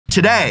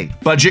Today,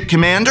 Budget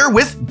Commander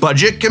with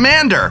Budget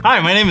Commander.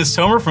 Hi, my name is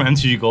Tomer from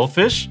MTG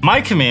Goldfish.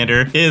 My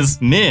commander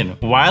is Min,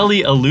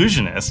 Wily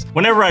Illusionist.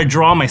 Whenever I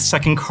draw my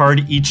second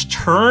card each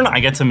turn, I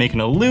get to make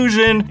an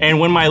illusion, and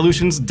when my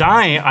illusions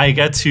die, I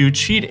get to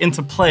cheat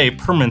into play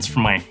permanents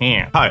from my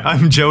hand. Hi,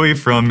 I'm Joey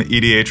from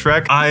EDH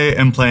Rec. I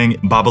am playing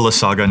Babala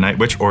Saga Night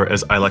Witch, or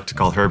as I like to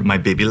call her, my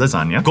baby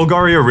lasagna.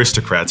 Golgari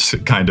Aristocrats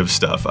kind of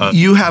stuff.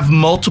 You have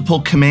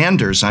multiple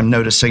commanders, I'm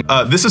noticing.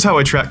 This is how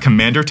I track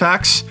commander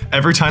tax.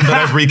 Every time that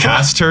I've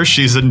recast her,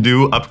 she's a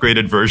new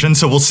upgraded version,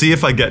 so we'll see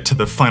if I get to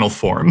the final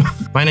form.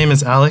 My name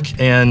is Alec,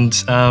 and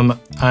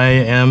I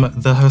am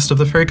the host of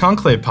the Fairy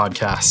Conclave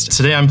podcast.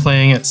 Today I'm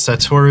playing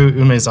Satoru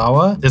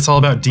Umezawa. It's all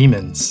about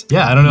demons.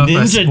 Yeah, I don't know if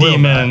I spoiled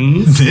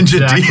demons. that.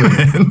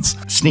 Ninja demons.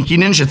 Sneaky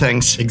ninja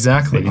things.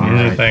 Exactly.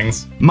 Ninja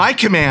things. My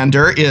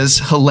commander is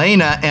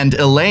Helena and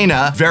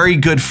Elena, very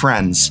good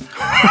friends.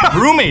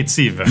 Roommates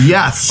even.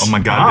 Yes. Oh my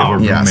god, they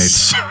were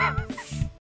Yes. roommates.